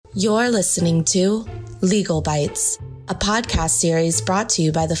You're listening to Legal Bites, a podcast series brought to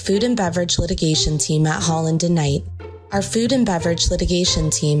you by the Food and Beverage Litigation team at Holland & Knight. Our food and beverage litigation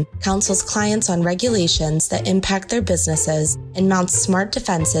team counsels clients on regulations that impact their businesses and mounts smart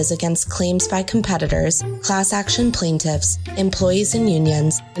defenses against claims by competitors, class action plaintiffs, employees and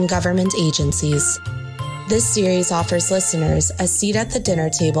unions, and government agencies. This series offers listeners a seat at the dinner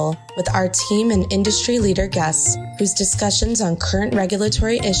table with our team and industry leader guests whose discussions on current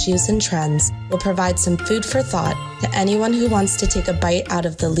regulatory issues and trends will provide some food for thought to anyone who wants to take a bite out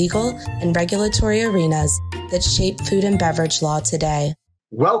of the legal and regulatory arenas that shape food and beverage law today.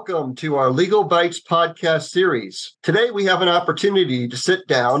 Welcome to our Legal Bites podcast series. Today we have an opportunity to sit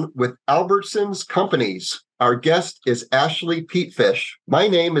down with Albertsons Companies. Our guest is Ashley Petefish. My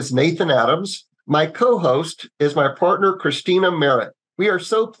name is Nathan Adams. My co-host is my partner, Kristina Merritt. We are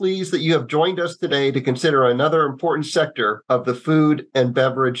so pleased that you have joined us today to consider another important sector of the food and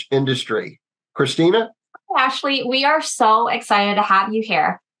beverage industry. Kristina? Ashley, we are so excited to have you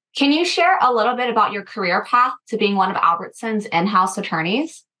here. Can you share a little bit about your career path to being one of Albertsons' in-house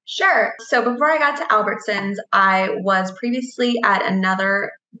attorneys? Sure. So before I got to Albertsons, I was previously at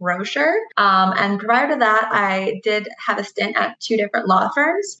another grocer. And prior to that, I did have a stint at two different law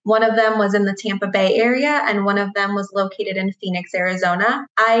firms. One of them was in the Tampa Bay area, and one of them was located in Phoenix, Arizona.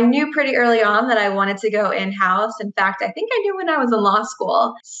 I knew pretty early on that I wanted to go in-house. In fact, I think I knew when I was in law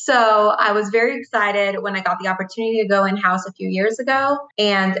school. So I was very excited when I got the opportunity to go in-house a few years ago.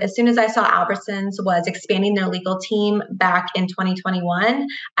 And as soon as I saw Albertsons was expanding their legal team back in 2021,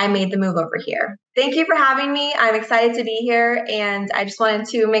 I made the move over here. Thank you for having me. I'm excited to be here. And I just wanted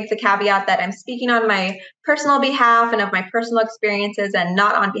to make the caveat that I'm speaking on my personal behalf and of my personal experiences and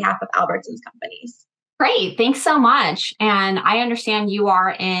not on behalf of Albertsons Companies. Great. Thanks so much. And I understand you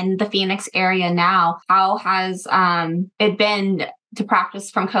are in the Phoenix area now. How has it been to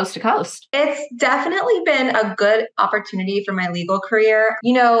practice from coast to coast? It's definitely been a good opportunity for my legal career.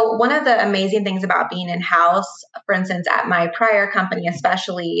 You know, one of the amazing things about being in-house, for instance, at my prior company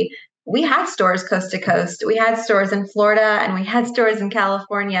especially, we had stores coast to coast. We had stores in Florida and we had stores in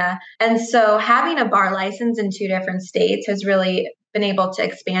California. And so having a bar license in two different states has really been able to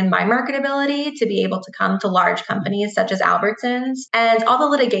expand my marketability to be able to come to large companies such as Albertsons. And all the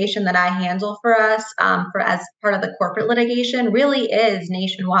litigation that I handle for us as part of the corporate litigation really is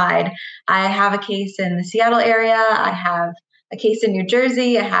nationwide. I have a case in the Seattle area. I have a case in New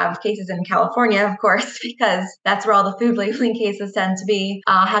Jersey. I have cases in California, of course, because that's where all the food labeling cases tend to be.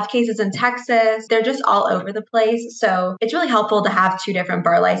 I have cases in Texas. They're just all over the place. So it's really helpful to have two different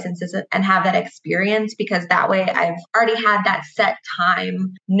bar licenses and have that experience, because that way I've already had that set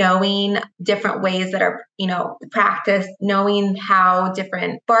time knowing different ways that are, practiced, knowing how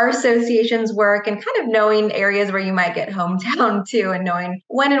different bar associations work, and kind of knowing areas where you might get hometown too, and knowing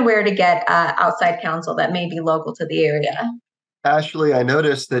when and where to get outside counsel that may be local to the area. Ashley, I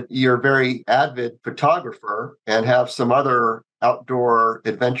noticed that you're a very avid photographer and have some other outdoor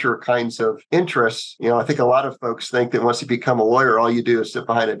adventure kinds of interests. I think a lot of folks think that once you become a lawyer, all you do is sit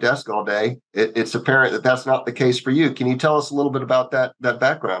behind a desk all day. It's apparent that that's not the case for you. Can you tell us a little bit about that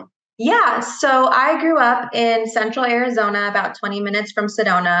background? Yeah, so I grew up in central Arizona, about 20 minutes from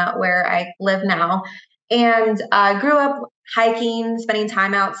Sedona, where I live now. And I grew up hiking, spending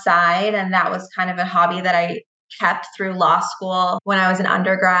time outside, and that was kind of a hobby that I kept through law school when I was an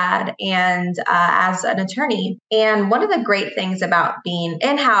undergrad and as an attorney. And one of the great things about being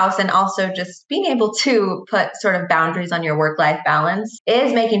in-house and also just being able to put sort of boundaries on your work-life balance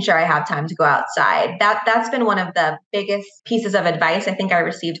is making sure I have time to go outside. That's been one of the biggest pieces of advice I think I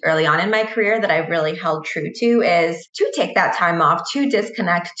received early on in my career that I've really held true to, is to take that time off, to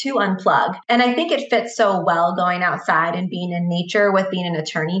disconnect, to unplug. And I think it fits so well going outside and being in nature with being an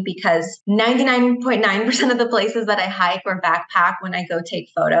attorney, because 99.9% of the places that I hike or backpack when I go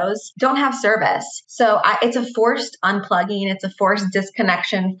take photos don't have service. So it's a forced unplugging. It's a forced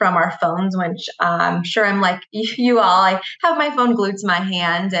disconnection from our phones, which I'm sure I'm like you all. I have my phone glued to my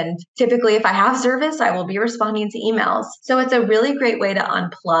hand. And typically if I have service, I will be responding to emails. So it's a really great way to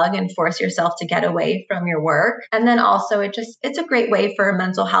unplug and force yourself to get away from your work. And then also it's a great way for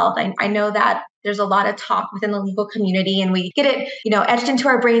mental health. I know that there's a lot of talk within the legal community, and we get it, etched into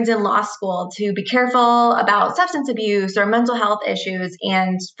our brains in law school to be careful about substance abuse or mental health issues.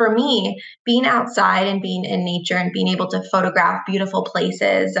 And for me, being outside and being in nature and being able to photograph beautiful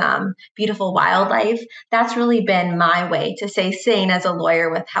places, beautiful wildlife, that's really been my way to stay sane as a lawyer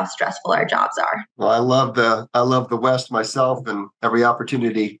with how stressful our jobs are. Well, I love the West myself, and every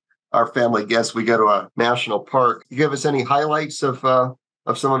opportunity our family gets, we go to a national park. You give us any highlights of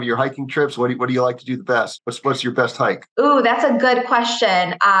of some of your hiking trips? What do you like to do the best? What's your best hike? Ooh, that's a good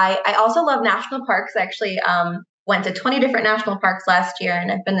question. I also love national parks. I actually went to 20 different national parks last year,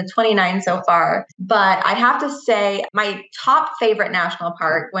 and I've been to 29 so far. But I'd have to say my top favorite national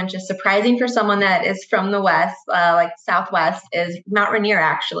park, which is surprising for someone that is from the West, like Southwest, is Mount Rainier,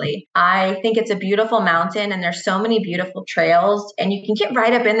 actually. I think it's a beautiful mountain, and there's so many beautiful trails, and you can get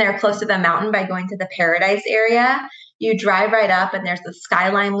right up in there close to the mountain by going to the Paradise area. You drive right up and there's the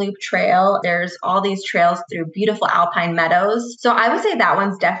Skyline Loop Trail. There's all these trails through beautiful alpine meadows. So I would say that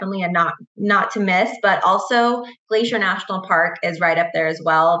one's definitely a not to miss, but also Glacier National Park is right up there as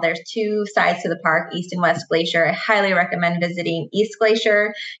well. There's two sides to the park, East and West Glacier. I highly recommend visiting East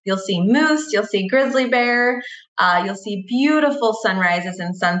Glacier. You'll see moose, you'll see grizzly bear, you'll see beautiful sunrises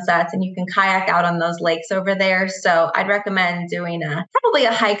and sunsets, and you can kayak out on those lakes over there. So I'd recommend doing probably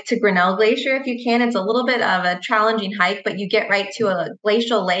a hike to Grinnell Glacier if you can. It's a little bit of a challenging hike, but you get right to a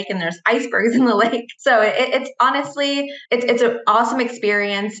glacial lake and there's icebergs in the lake. So it's honestly, it's an awesome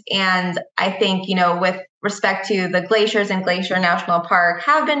experience. And I think, with respect to the glaciers and Glacier National Park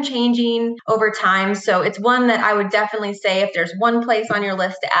have been changing over time. So it's one that I would definitely say if there's one place on your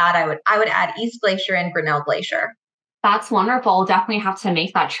list to add, I would add East Glacier and Grinnell Glacier. That's wonderful. Definitely have to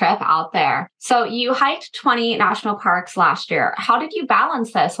make that trip out there. So you hiked 20 national parks last year. How did you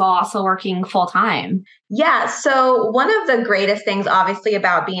balance this while also working full time? Yeah. So one of the greatest things, obviously,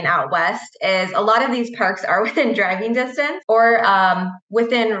 about being out west is a lot of these parks are within driving distance or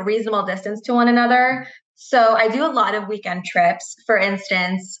within reasonable distance to one another. So I do a lot of weekend trips. For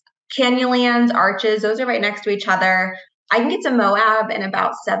instance, Canyonlands, Arches, those are right next to each other. I can get to Moab in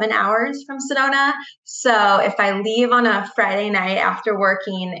about 7 hours from Sedona. So if I leave on a Friday night after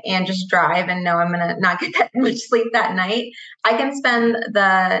working and just drive and know I'm going to not get that much sleep that night, I can spend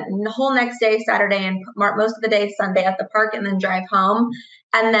the whole next day, Saturday, and most of the day, Sunday at the park and then drive home.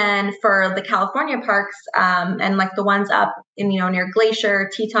 And then for the California parks and like the ones up in, near Glacier,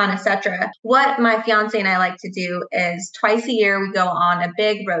 Teton, etc., what my fiance and I like to do is twice a year, we go on a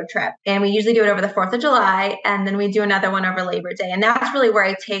big road trip, and we usually do it over the 4th of July. And then we do another one over Labor Day. And that's really where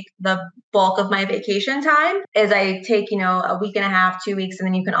I take the bulk of my vacation time is I take, a week and a half, 2 weeks, and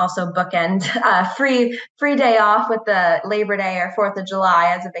then you can also bookend free day off with the Labor Day or 4th of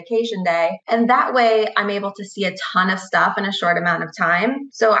July as a vacation day. And that way I'm able to see a ton of stuff in a short amount of time.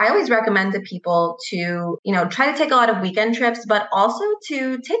 So I always recommend to people to, try to take a lot of weekend trips, but also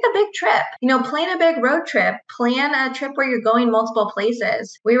to take a big trip, plan a big road trip, plan a trip where you're going multiple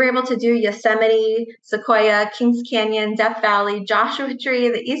places. We were able to do Yosemite, Sequoia, Kings Canyon, Death Valley, Joshua Tree,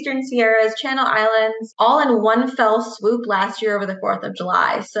 the Eastern Sierras, Channel Islands, all in one fell swoop last year over the 4th of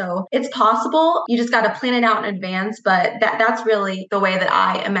July. So it's possible. You just got to plan it out in advance. But that's really the way that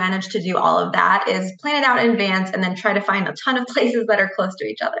I managed to do all of that is plan it out in advance and then try to find a ton of places that are close to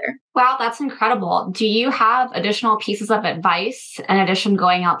each other. Wow, that's incredible. Do you have additional pieces of advice in addition to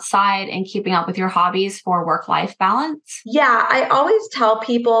going outside and keeping up with your hobbies for work-life balance? Yeah, I always tell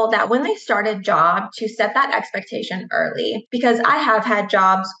people that when they start a job to set that expectation early, because I have had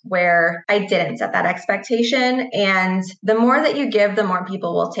jobs where I didn't set that expectation. And the more that you give, the more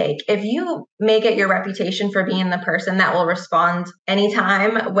people will take. If you make it your reputation for being the person that will respond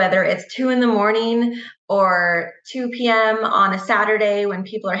anytime, whether it's 2 a.m. or 2 p.m. on a Saturday when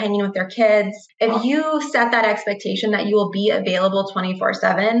people are hanging with their kids, if you set that expectation that you will be available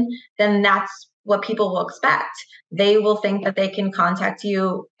 24/7, then that's what people will expect. They will think that they can contact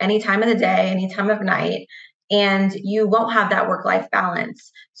you any time of the day, any time of night, and you won't have that work-life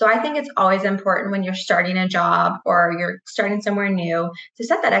balance. So I think it's always important when you're starting a job or you're starting somewhere new to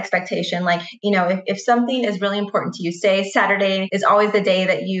set that expectation. Like, if something is really important to you, say Saturday is always the day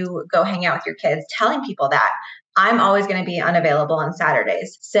that you go hang out with your kids, telling people that. I'm always going to be unavailable on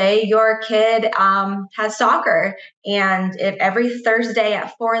Saturdays. Say your kid has soccer, and if every Thursday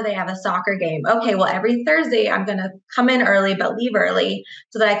at 4 they have a soccer game, okay, well, every Thursday I'm going to come in early but leave early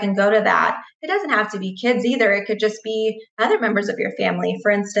so that I can go to that. It doesn't have to be kids either. It could just be other members of your family.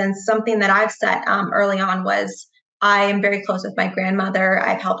 For instance, something that I've set early on was I am very close with my grandmother.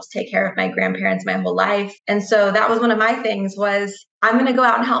 I've helped take care of my grandparents my whole life. And so that was one of my things was I'm going to go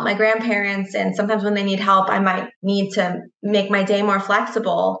out and help my grandparents. And sometimes when they need help, I might need to make my day more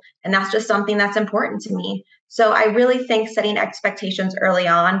flexible. And that's just something that's important to me. So I really think setting expectations early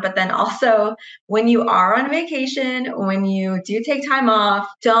on, but then also when you are on vacation, when you do take time off,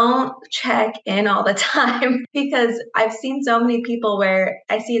 don't check in all the time because I've seen so many people where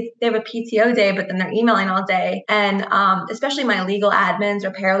I see they have a PTO day, but then they're emailing all day. And especially my legal admins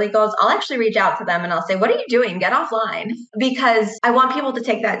or paralegals, I'll actually reach out to them and I'll say, what are you doing? Get offline. Because I want people to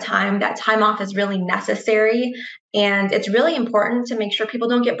take that time. That time off is really necessary. And it's really important to make sure people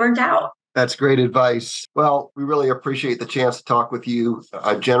don't get burnt out. That's great advice. Well, we really appreciate the chance to talk with you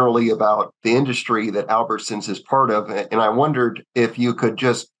generally about the industry that Albertsons is part of. And I wondered if you could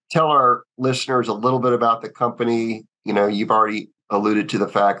just tell our listeners a little bit about the company. You've already alluded to the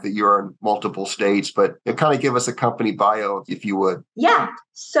fact that you're in multiple states, but kind of give us a company bio, if you would. Yeah.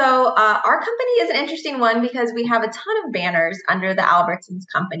 So our company is an interesting one because we have a ton of banners under the Albertsons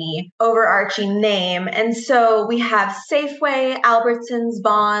Company overarching name. And so we have Safeway, Albertsons,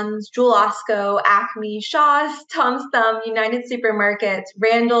 Bonds, Jewel Osco, Acme, Shaw's, Tom's Thumb, United Supermarkets,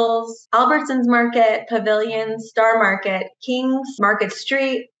 Randall's, Albertsons Market, Pavilion, Star Market, King's, Market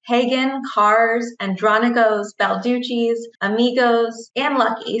Street, Hagen, Cars, Andronico's, Balducci's, Amigos, and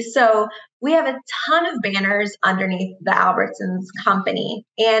Lucky. So we have a ton of banners underneath the Albertsons Company.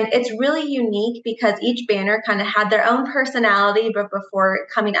 And it's really unique because each banner kind of had their own personality, but before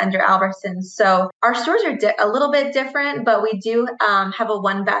coming under Albertsons. So our stores are a little bit different, but we do have a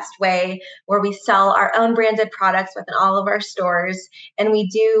One Best Way where we sell our own branded products within all of our stores. And we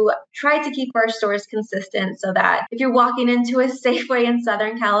do try to keep our stores consistent so that if you're walking into a Safeway in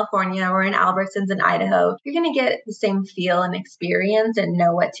Southern California or in Albertsons in Idaho, you're going to get the same feel and experience and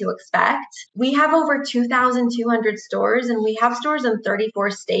know what to expect. We have over 2,200 stores and we have stores in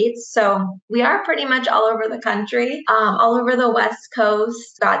 34 states. So we are pretty much all over the country, all over the West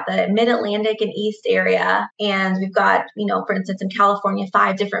Coast, got the Mid-Atlantic and East area. And we've got, for instance, in California,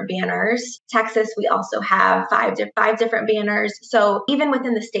 5 different banners. Texas, we also have five different banners. So even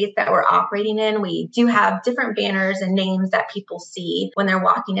within the states that we're operating in, we do have different banners and names that people see when they're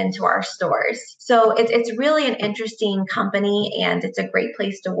walking into our stores. So it's really an interesting company and it's a great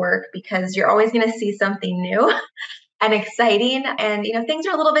place to work because you're always going to see something new and exciting. And, things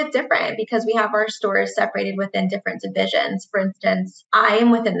are a little bit different because we have our stores separated within different divisions. For instance, I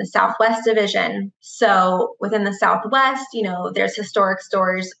am within the Southwest division. So within the Southwest, there's historic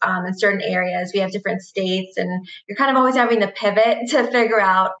stores in certain areas. We have different states and you're kind of always having to pivot to figure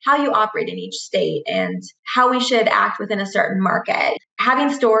out how you operate in each state and how we should act within a certain market.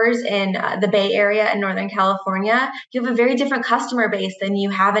 Having stores in the Bay Area in Northern California, you have a very different customer base than you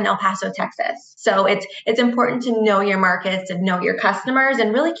have in El Paso, Texas. So it's important to know your markets and know your customers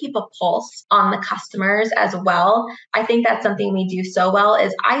and really keep a pulse on the customers as well. I think that's something we do so well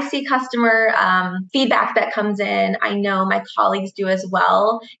is I see customer feedback that comes in. I know my colleagues do as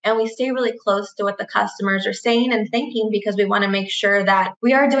well. And we stay really close to what the customers are saying and thinking because we want to make sure that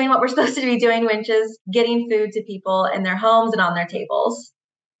we are doing what we're supposed to be doing, which is getting food to people in their homes and on their tables.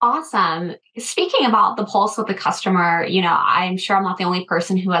 Awesome. Speaking about the pulse of the customer, I'm sure I'm not the only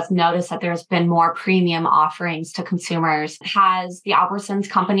person who has noticed that there's been more premium offerings to consumers. Has the Albertsons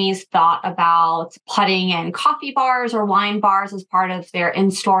Companies thought about putting in coffee bars or wine bars as part of their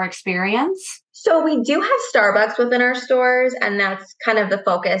in-store experience? So we do have Starbucks within our stores, and that's kind of the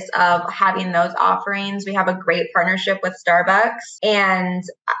focus of having those offerings. We have a great partnership with Starbucks. And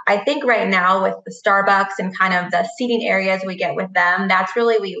I think right now with the Starbucks and kind of the seating areas we get with them, that's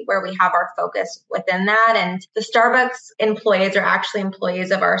really where we have our focus within that. And the Starbucks employees are actually employees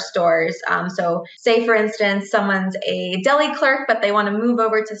of our stores. So say, for instance, someone's a deli clerk, but they want to move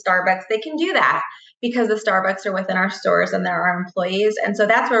over to Starbucks, they can do that because the Starbucks are within our stores and they're our employees. And so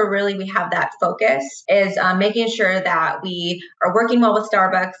that's where really we have that focus is making sure that we are working well with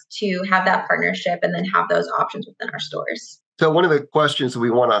Starbucks to have that partnership and then have those options within our stores. So one of the questions that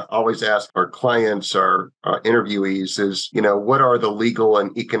we want to always ask our clients, our interviewees is, what are the legal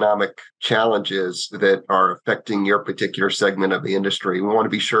and economic challenges that are affecting your particular segment of the industry? We want to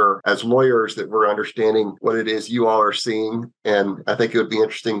be sure as lawyers that we're understanding what it is you all are seeing. And I think it would be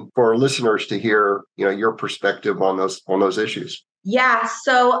interesting for our listeners to hear, your perspective on those issues. Yeah.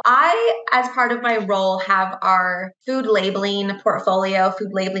 So I, as part of my role, have our food labeling portfolio, food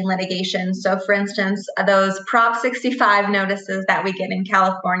labeling litigation. So for instance, those Prop 65 notices that we get in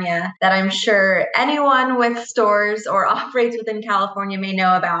California that I'm sure anyone with stores or operates within California may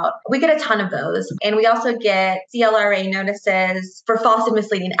know about. We get a ton of those. And we also get CLRA notices for false and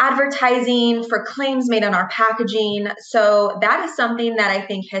misleading advertising, for claims made on our packaging. So that is something that I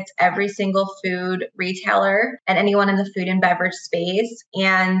think hits every single food retailer and anyone in the food and beverage space space.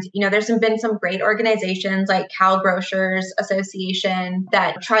 And, there's been some great organizations like Grocers Association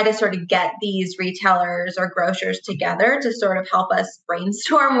that try to sort of get these retailers or grocers together to sort of help us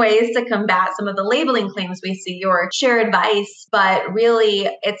brainstorm ways to combat some of the labeling claims we see or share advice. But really,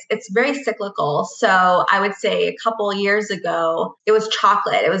 it's very cyclical. So I would say a couple years ago, it was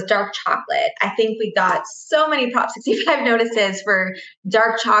chocolate. It was dark chocolate. I think we got so many Prop 65 notices for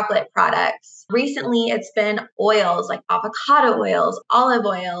dark chocolate products. Recently, it's been oils like avocado oils, olive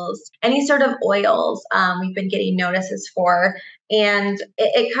oils, any sort of oils we've been getting notices for. And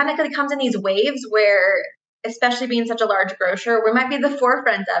it kind of comes in these waves where, especially being such a large grocer, we might be the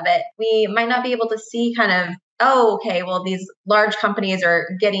forefront of it. We might not be able to see kind of, oh, okay, well, these large companies are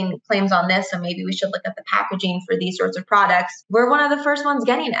getting claims on this, so maybe we should look at the packaging for these sorts of products. We're one of the first ones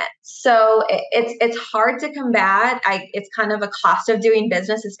getting it. So it's hard to combat. It's kind of a cost of doing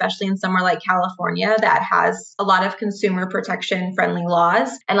business, especially in somewhere like California that has a lot of consumer protection friendly laws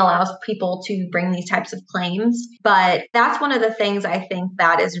and allows people to bring these types of claims. But that's one of the things I think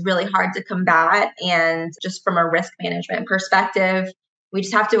that is really hard to combat. And just from a risk management perspective, we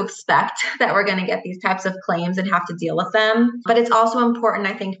just have to expect that we're going to get these types of claims and have to deal with them. But it's also important,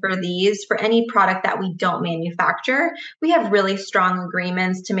 I think, for any product that we don't manufacture, we have really strong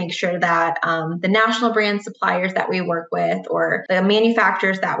agreements to make sure that the national brand suppliers that we work with or the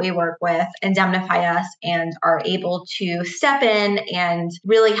manufacturers that we work with indemnify us and are able to step in and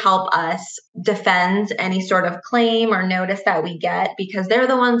really help us defend any sort of claim or notice that we get, because they're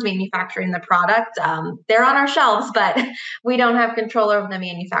the ones manufacturing the product. They're on our shelves, but we don't have control over the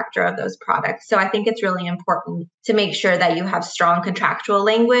manufacturer of those products. So I think it's really important to make sure that you have strong contractual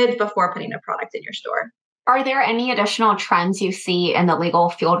language before putting a product in your store. Are there any additional trends you see in the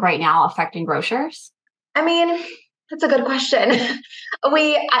legal field right now affecting grocers? I mean, that's a good question.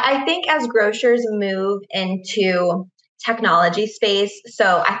 I think as grocers move into technology space,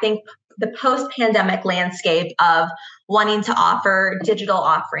 so I think the post-pandemic landscape of wanting to offer digital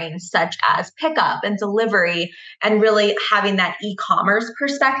offerings such as pickup and delivery and really having that e-commerce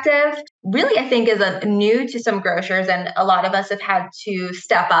perspective really, I think, is new to some grocers. And a lot of us have had to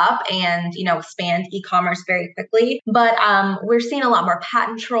step up and, expand e-commerce very quickly. But we're seeing a lot more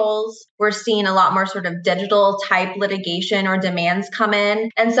patent trolls. We're seeing a lot more sort of digital type litigation or demands come in.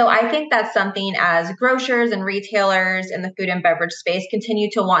 And so I think that's something as grocers and retailers in the food and beverage space continue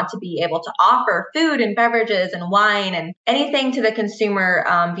to want to be able to offer food and beverages and wine and anything to the consumer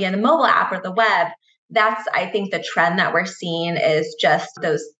via the mobile app or the web. That's, I think, the trend that we're seeing is just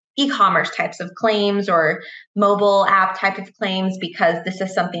those e-commerce types of claims or mobile app type of claims, because this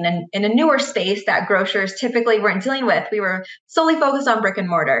is something in a newer space that grocers typically weren't dealing with. We were solely focused on brick and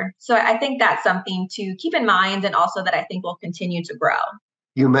mortar. So I think that's something to keep in mind, and also that I think will continue to grow.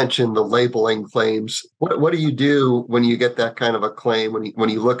 You mentioned the labeling claims. What do you do when you get that kind of a claim? When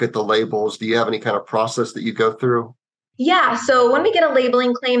you look at the labels, do you have any kind of process that you go through? Yeah. So when we get a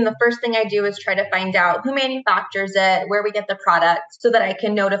labeling claim, the first thing I do is try to find out who manufactures it, where we get the product, so that I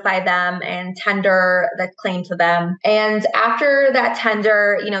can notify them and tender the claim to them. And after that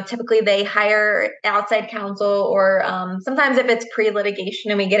tender, typically they hire outside counsel, or sometimes if it's pre-litigation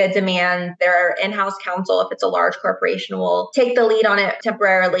and we get a demand, their in-house counsel, if it's a large corporation, will take the lead on it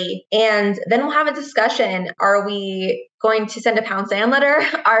temporarily. And then we'll have a discussion. Are we going to send a pound sand letter?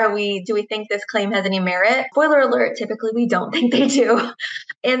 Do we think this claim has any merit? Spoiler alert, typically we don't think they do.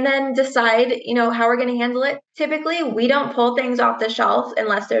 And then decide, how we're going to handle it. Typically, we don't pull things off the shelf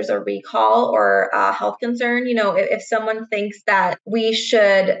unless there's a recall or a health concern. If someone thinks that we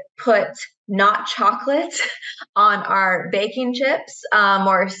should put not chocolate on our baking chips,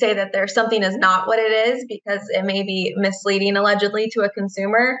 or say that there's something is not what it is because it may be misleading allegedly to a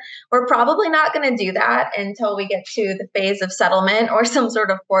consumer, we're probably not going to do that until we get to the phase of settlement or some sort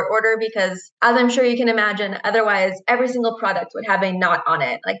of court order, because as I'm sure you can imagine, otherwise every single product would have a not on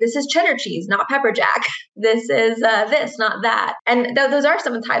it. Like, this is cheddar cheese, not pepper jack. This is this, not that. And those are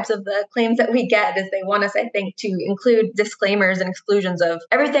some types of the claims that we get, is they want us, I think, to include disclaimers and exclusions of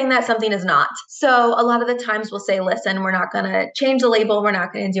everything that something is not. So a lot of the times we'll say, listen, we're not going to change the label. We're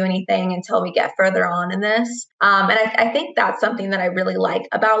not going to do anything until we get further on in this. And I think that's something that I really like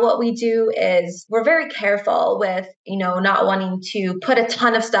about what we do, is we're very careful with, not wanting to put a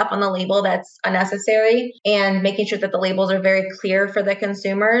ton of stuff on the label that's unnecessary, and making sure that the labels are very clear for the consumer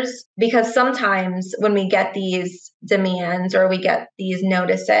consumers, because sometimes when we get these demands or we get these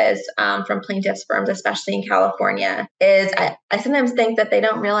notices from plaintiffs' firms, especially in California, is I sometimes think that they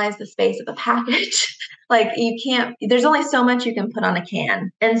don't realize the space of the package. Like there's only so much you can put on a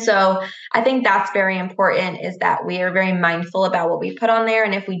can. And so I think that's very important, is that we are very mindful about what we put on there.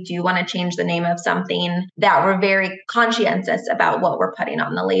 And if we do want to change the name of something, that we're very conscientious about what we're putting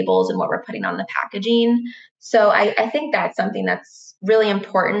on the labels and what we're putting on the packaging. So I think that's something that's really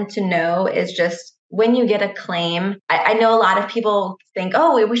important to know, is just when you get a claim, I know a lot of people think,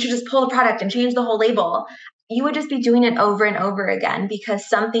 oh, we should just pull the product and change the whole label. You would just be doing it over and over again, because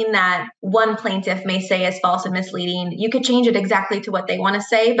something that one plaintiff may say is false and misleading, you could change it exactly to what they want to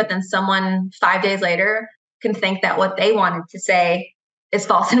say, but then someone 5 days later can think that what they wanted to say is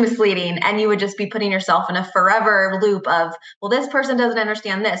false and misleading. And you would just be putting yourself in a forever loop of, well, this person doesn't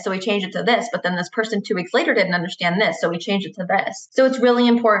understand this, so we changed it to this. But then this person 2 weeks later didn't understand this, so we changed it to this. So it's really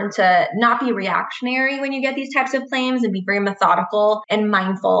important to not be reactionary when you get these types of claims, and be very methodical and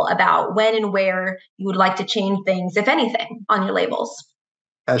mindful about when and where you would like to change things, if anything, on your labels.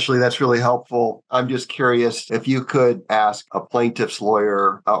 Ashley, that's really helpful. I'm just curious if you could ask a plaintiff's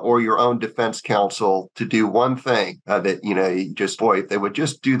lawyer or your own defense counsel to do one thing that, if they would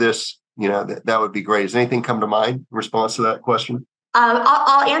just do this, that would be great. Does anything come to mind in response to that question?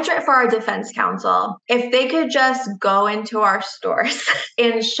 I'll answer it for our defense counsel. If they could just go into our stores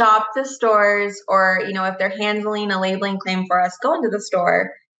and shop the stores, or, if they're handling a labeling claim for us, go into the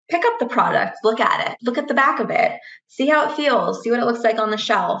store, pick up the product, look at it, look at the back of it, see how it feels, see what it looks like on the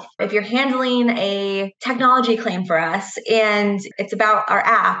shelf. If you're handling a technology claim for us and it's about our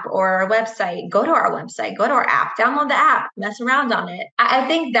app or our website, go to our website, go to our app, download the app, mess around on it. I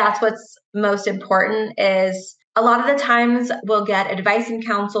think that's what's most important. Is a lot of the times we'll get advice and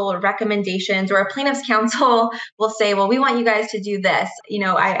counsel or recommendations, or a plaintiff's counsel will say, well, we want you guys to do this.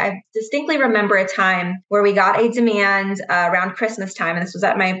 I distinctly remember a time where we got a demand around Christmas time. And this was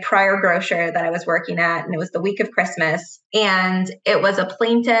at my prior grocer that I was working at. And it was the week of Christmas. And it was a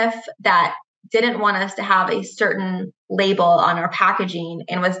plaintiff that didn't want us to have a certain label on our packaging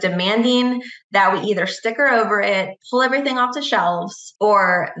and was demanding that we either sticker over it, pull everything off the shelves,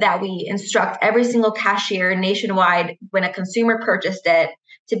 or that we instruct every single cashier nationwide when a consumer purchased it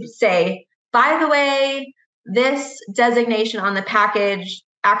to say, by the way, this designation on the package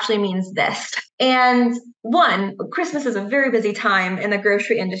actually means this. And one, Christmas is a very busy time in the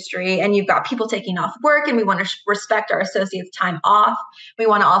grocery industry, and you've got people taking off work, and we want to respect our associates' time off. We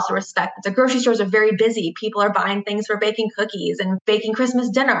want to also respect that the grocery stores are very busy. People are buying things for baking cookies and baking Christmas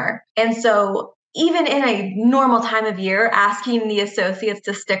dinner. And so even in a normal time of year, asking the associates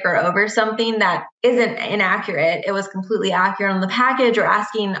to sticker over something that isn't inaccurate, it was completely accurate on the package, or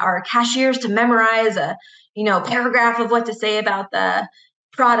asking our cashiers to memorize a paragraph of what to say about the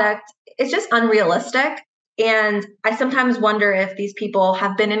product, it's just unrealistic. And I sometimes wonder if these people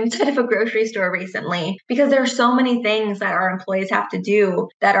have been inside of a grocery store recently, because there are so many things that our employees have to do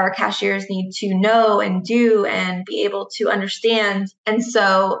that our cashiers need to know and do and be able to understand. And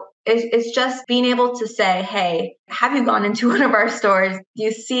so it's just being able to say, hey, have you gone into one of our stores? Do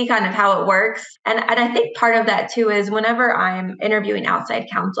you see kind of how it works? And I think part of that too is whenever I'm interviewing outside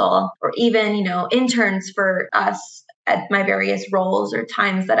counsel, or even, interns for us at my various roles or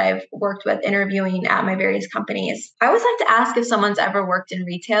times that I've worked with interviewing at my various companies, I always like to ask if someone's ever worked in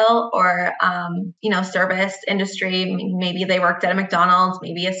retail or, service industry. Maybe they worked at a McDonald's,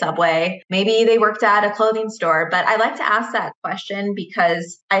 maybe a Subway, maybe they worked at a clothing store. But I like to ask that question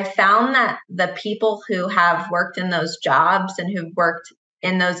because I found that the people who have worked in those jobs and who've worked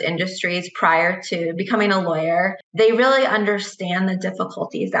in those industries prior to becoming a lawyer, they really understand the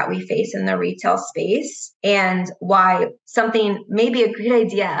difficulties that we face in the retail space and why something may be a great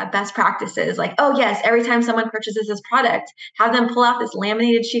idea, best practices, like, oh yes, every time someone purchases this product, have them pull out this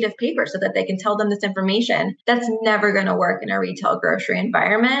laminated sheet of paper so that they can tell them this information. That's never going to work in a retail grocery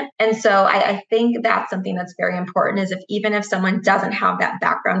environment. And so I think that's something that's very important, is even if someone doesn't have that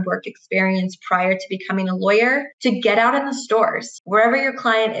background work experience prior to becoming a lawyer, to get out in the stores, wherever your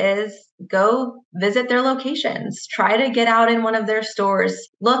client is, go visit their locations, try to get out in one of their stores,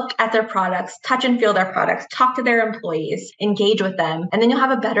 look at their products, touch and feel their products, talk to their employees, engage with them. And then you'll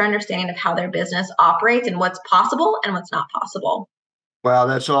have a better understanding of how their business operates and what's possible and what's not possible. Wow,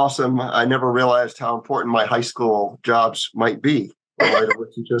 that's awesome. I never realized how important my high school jobs might be in light of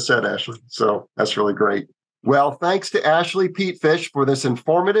what you just said, Ashley. So that's really great. Well, thanks to Ashley Petefish for this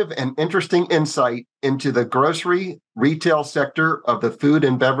informative and interesting insight into the grocery retail sector of the food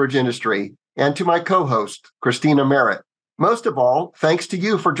and beverage industry, and to my co-host, Kristina Merritt. Most of all, thanks to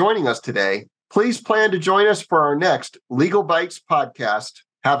you for joining us today. Please plan to join us for our next Legal Bites podcast.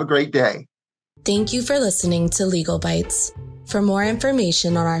 Have a great day. Thank you for listening to Legal Bites. For more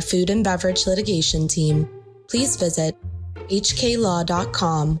information on our food and beverage litigation team, please visit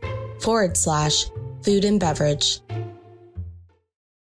hklaw.com/food and beverage.